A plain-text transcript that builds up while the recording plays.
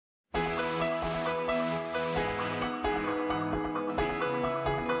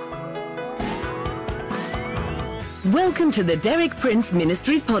Welcome to the Derek Prince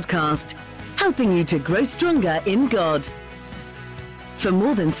Ministries podcast, helping you to grow stronger in God. For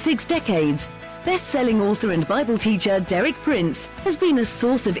more than 6 decades, best-selling author and Bible teacher Derek Prince has been a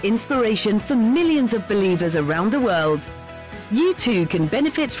source of inspiration for millions of believers around the world. You too can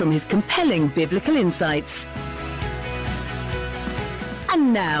benefit from his compelling biblical insights.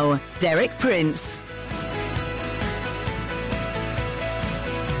 And now, Derek Prince.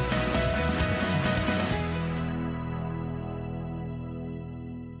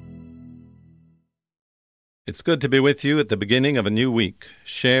 It's good to be with you at the beginning of a new week,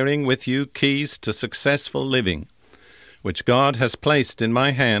 sharing with you keys to successful living, which God has placed in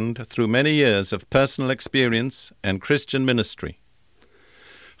my hand through many years of personal experience and Christian ministry.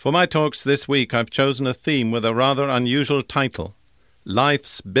 For my talks this week, I've chosen a theme with a rather unusual title,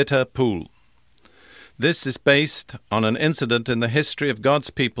 Life's Bitter Pool. This is based on an incident in the history of God's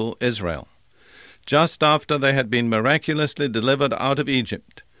people, Israel. Just after they had been miraculously delivered out of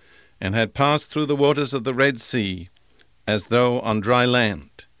Egypt, and had passed through the waters of the Red Sea, as though on dry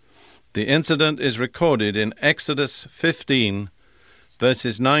land. The incident is recorded in Exodus 15,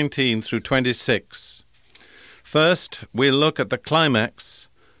 verses 19 through 26. First, we'll look at the climax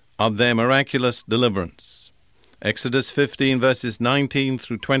of their miraculous deliverance. Exodus 15, verses 19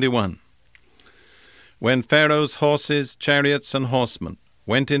 through 21. When Pharaoh's horses, chariots, and horsemen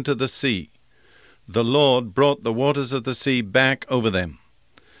went into the sea, the Lord brought the waters of the sea back over them.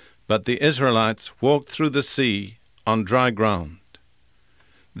 But the Israelites walked through the sea on dry ground.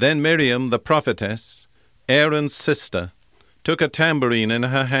 Then Miriam, the prophetess, Aaron's sister, took a tambourine in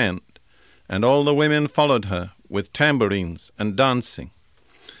her hand, and all the women followed her with tambourines and dancing.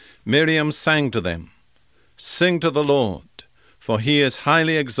 Miriam sang to them, "Sing to the Lord, for he is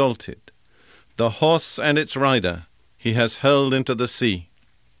highly exalted. The horse and its rider he has hurled into the sea."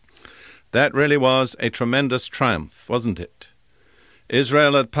 That really was a tremendous triumph, wasn't it?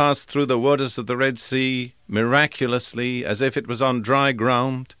 Israel had passed through the waters of the Red Sea miraculously, as if it was on dry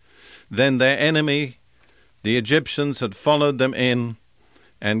ground. Then their enemy, the Egyptians, had followed them in,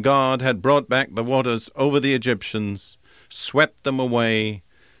 and God had brought back the waters over the Egyptians, swept them away,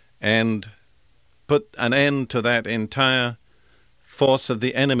 and put an end to that entire force of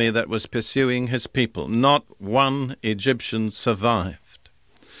the enemy that was pursuing his people. Not one Egyptian survived.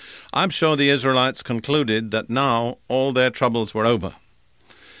 I'm sure the Israelites concluded that now all their troubles were over,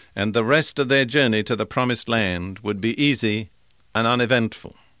 and the rest of their journey to the Promised Land would be easy and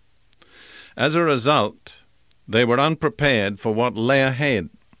uneventful. As a result, they were unprepared for what lay ahead.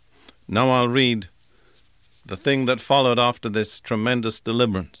 Now I'll read the thing that followed after this tremendous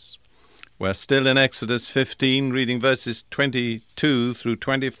deliverance. We're still in Exodus 15, reading verses 22 through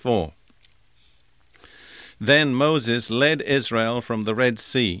 24. Then Moses led Israel from the Red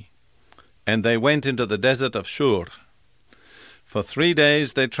Sea, and they went into the desert of Shur. For 3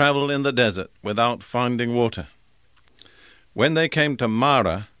 days they traveled in the desert without finding water. When they came to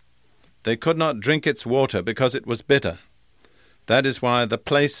Marah, they could not drink its water because it was bitter. That is why the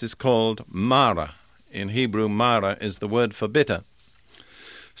place is called Marah. In Hebrew, Marah is the word for bitter.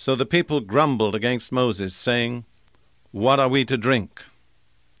 So the people grumbled against Moses, saying, "What are we to drink?"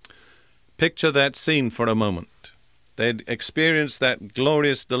 Picture that scene for a moment. They'd experienced that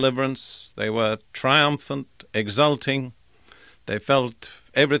glorious deliverance. They were triumphant, exulting. They felt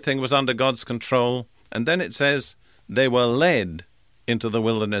everything was under God's control. And then it says they were led into the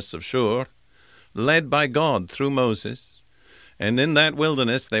wilderness of Shur, led by God through Moses. And in that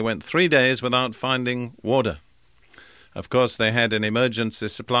wilderness they went 3 days without finding water. Of course, they had an emergency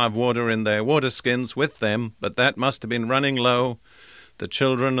supply of water in their water skins with them, but that must have been running low. The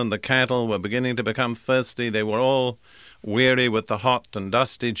children and the cattle were beginning to become thirsty. They were all weary with the hot and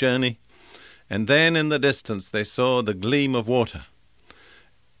dusty journey. And then in the distance they saw the gleam of water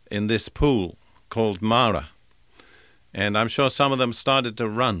in this pool called Marah. And I'm sure some of them started to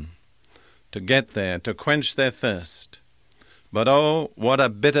run to get there, to quench their thirst. But oh, what a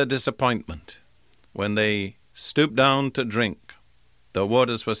bitter disappointment when they stooped down to drink. The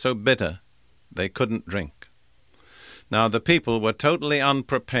waters were so bitter they couldn't drink. Now, the people were totally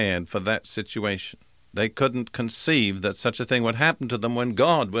unprepared for that situation. They couldn't conceive that such a thing would happen to them when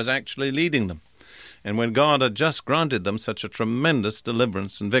God was actually leading them, and when God had just granted them such a tremendous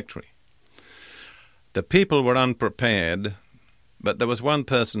deliverance and victory. The people were unprepared, but there was one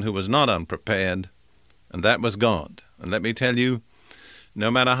person who was not unprepared, and that was God. And let me tell you,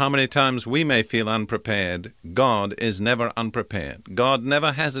 no matter how many times we may feel unprepared, God is never unprepared. God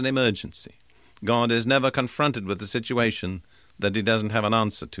never has an emergency. God is never confronted with a situation that he doesn't have an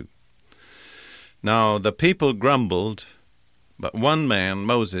answer to. Now, the people grumbled, but one man,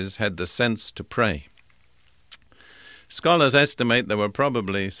 Moses, had the sense to pray. Scholars estimate there were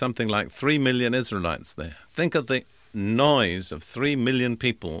probably something like 3 million Israelites there. Think of the noise of 3 million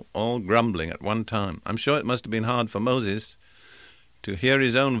people all grumbling at one time. I'm sure it must have been hard for Moses to hear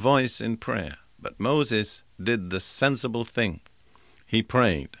his own voice in prayer. But Moses did the sensible thing. He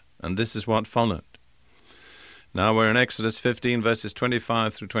prayed, and this is what followed. Now we're in Exodus 15, verses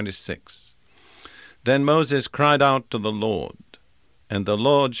 25 through 26. Then Moses cried out to the Lord, and the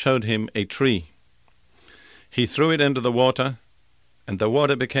Lord showed him a tree. He threw it into the water, and the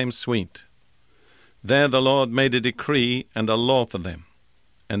water became sweet. There the Lord made a decree and a law for them,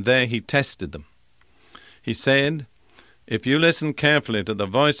 and there he tested them. He said, "If you listen carefully to the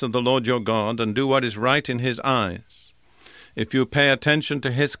voice of the Lord your God and do what is right in his eyes, if you pay attention to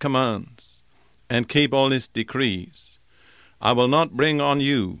his commands and keep all his decrees, I will not bring on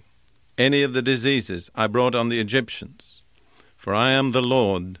you any of the diseases I brought on the Egyptians, for I am the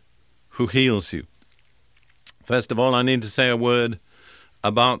Lord who heals you." First of all, I need to say a word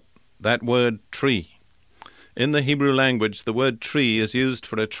about that word tree. In the Hebrew language, the word tree is used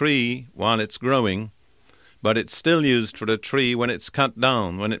for a tree while it's growing, but it's still used for a tree when it's cut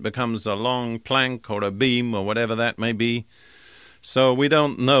down, when it becomes a long plank or a beam or whatever that may be. So we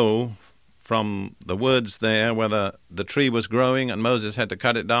don't know from the words there whether the tree was growing and Moses had to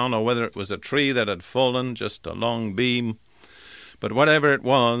cut it down, or whether it was a tree that had fallen, just a long beam. But whatever it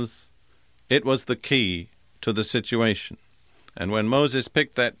was the key to the situation. And when Moses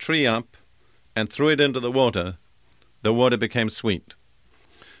picked that tree up and threw it into the water became sweet.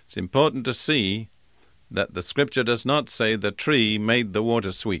 It's important to see that the scripture does not say the tree made the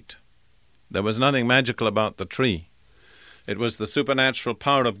water sweet. There was nothing magical about the tree. It was the supernatural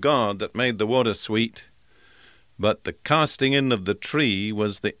power of God that made the water sweet, but the casting in of the tree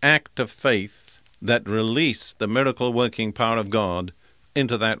was the act of faith that released the miracle-working power of God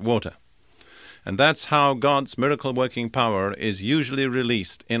into that water. And that's how God's miracle-working power is usually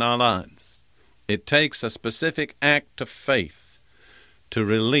released in our lives. It takes a specific act of faith to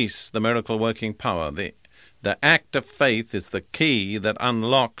release the miracle-working power. The act of faith is the key that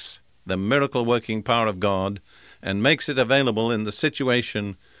unlocks the miracle-working power of God and makes it available in the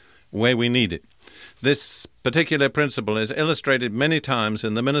situation where we need it. This particular principle is illustrated many times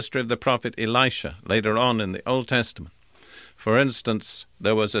in the ministry of the prophet Elisha, later on in the Old Testament. For instance,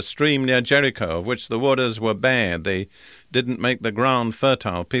 there was a stream near Jericho of which the waters were bad. They didn't make the ground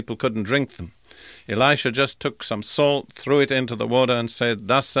fertile. People couldn't drink them. Elisha just took some salt, threw it into the water, and said,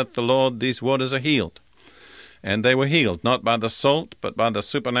 "Thus saith the Lord, these waters are healed." And they were healed, not by the salt, but by the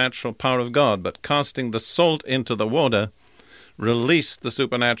supernatural power of God. But casting the salt into the water released the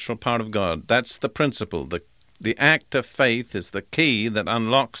supernatural power of God. That's the principle. The act of faith is the key that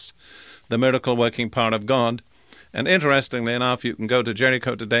unlocks the miracle-working power of God. And interestingly enough, you can go to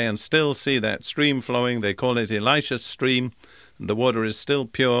Jericho today and still see that stream flowing. They call it Elisha's stream. The water is still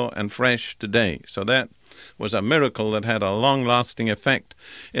pure and fresh today. So that was a miracle that had a long-lasting effect.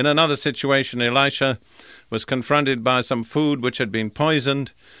 In another situation, Elisha was confronted by some food which had been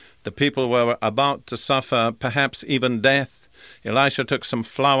poisoned. The people were about to suffer perhaps even death. Elisha took some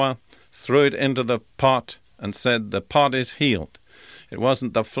flour, threw it into the pot, and said, "The pot is healed." It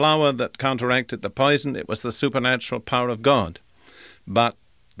wasn't the flour that counteracted the poison, it was the supernatural power of God. But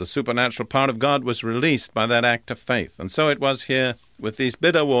the supernatural power of God was released by that act of faith. And so it was here with these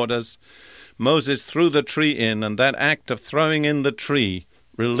bitter waters. Moses threw the tree in, and that act of throwing in the tree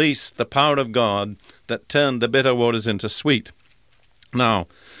released the power of God that turned the bitter waters into sweet. Now,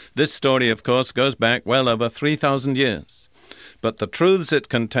 this story, of course, goes back well over 3,000 years. But the truths it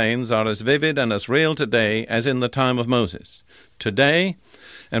contains are as vivid and as real today as in the time of Moses. Today,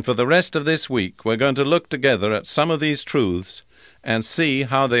 and for the rest of this week, we're going to look together at some of these truths and see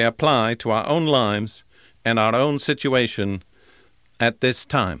how they apply to our own lives and our own situation at this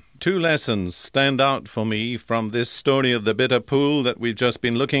time. 2 lessons stand out for me from this story of the bitter pool that we've just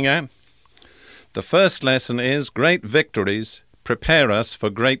been looking at. The first lesson is great victories prepare us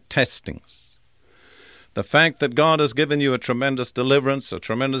for great testings. The fact that God has given you a tremendous deliverance, a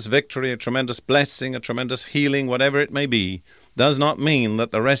tremendous victory, a tremendous blessing, a tremendous healing, whatever it may be, does not mean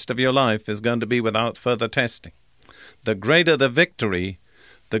that the rest of your life is going to be without further testing. The greater the victory,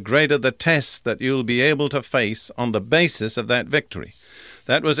 the greater the test that you'll be able to face on the basis of that victory.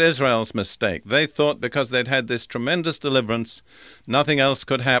 That was Israel's mistake. They thought because they'd had this tremendous deliverance, nothing else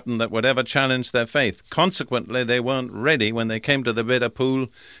could happen that would ever challenge their faith. Consequently, they weren't ready when they came to the bitter pool.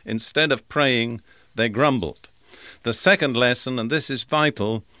 Instead of praying, they grumbled. The second lesson, and this is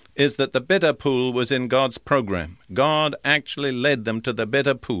vital, is that the bitter pool was in God's program. God actually led them to the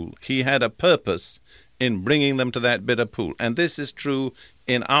bitter pool. He had a purpose in bringing them to that bitter pool. And this is true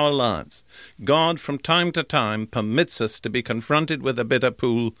in our lives. God, from time to time, permits us to be confronted with a bitter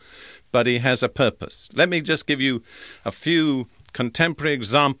pool, but he has a purpose. Let me just give you a few contemporary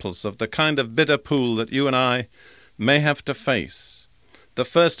examples of the kind of bitter pool that you and I may have to face. The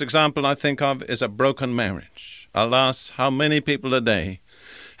first example I think of is a broken marriage. Alas, how many people today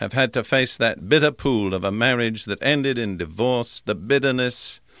have had to face that bitter pool of a marriage that ended in divorce, the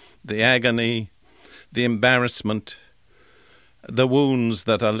bitterness, the agony, the embarrassment, the wounds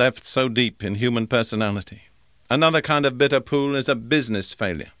that are left so deep in human personality. Another kind of bitter pool is a business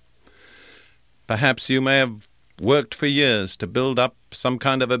failure. Perhaps you may have worked for years to build up some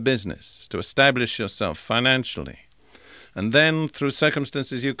kind of a business, to establish yourself financially. And then, through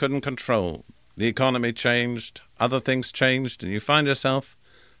circumstances you couldn't control, the economy changed, other things changed, and you find yourself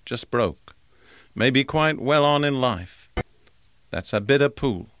just broke. Maybe quite well on in life. That's a bitter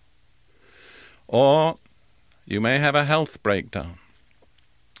pool. Or you may have a health breakdown,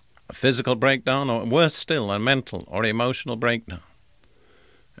 a physical breakdown, or worse still, a mental or emotional breakdown.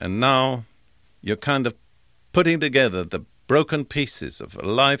 And now you're kind of putting together the broken pieces of a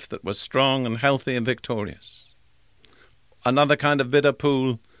life that was strong and healthy and victorious. Another kind of bitter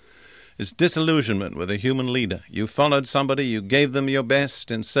pool is disillusionment with a human leader. You followed somebody, you gave them your best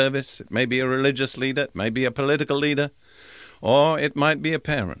in service. It may be a religious leader, it may be a political leader, or it might be a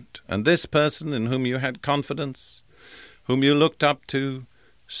parent. And this person in whom you had confidence, whom you looked up to,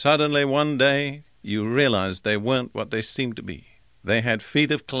 suddenly one day you realized they weren't what they seemed to be. They had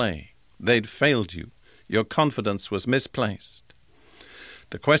feet of clay. They'd failed you. Your confidence was misplaced.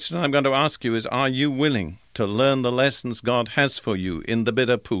 The question I'm going to ask you is, are you willing to learn the lessons God has for you in the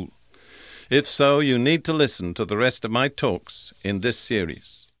bitter pool? If so, you need to listen to the rest of my talks in this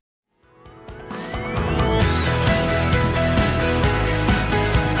series.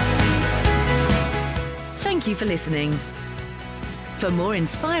 Thank you for listening. For more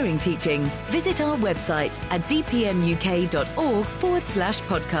inspiring teaching, visit our website at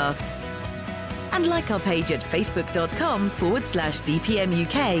dpmuk.org/podcast. And like our page at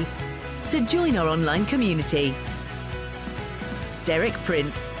facebook.com/dpmuk to join our online community. Derek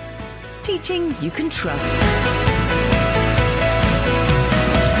Prince, teaching you can trust.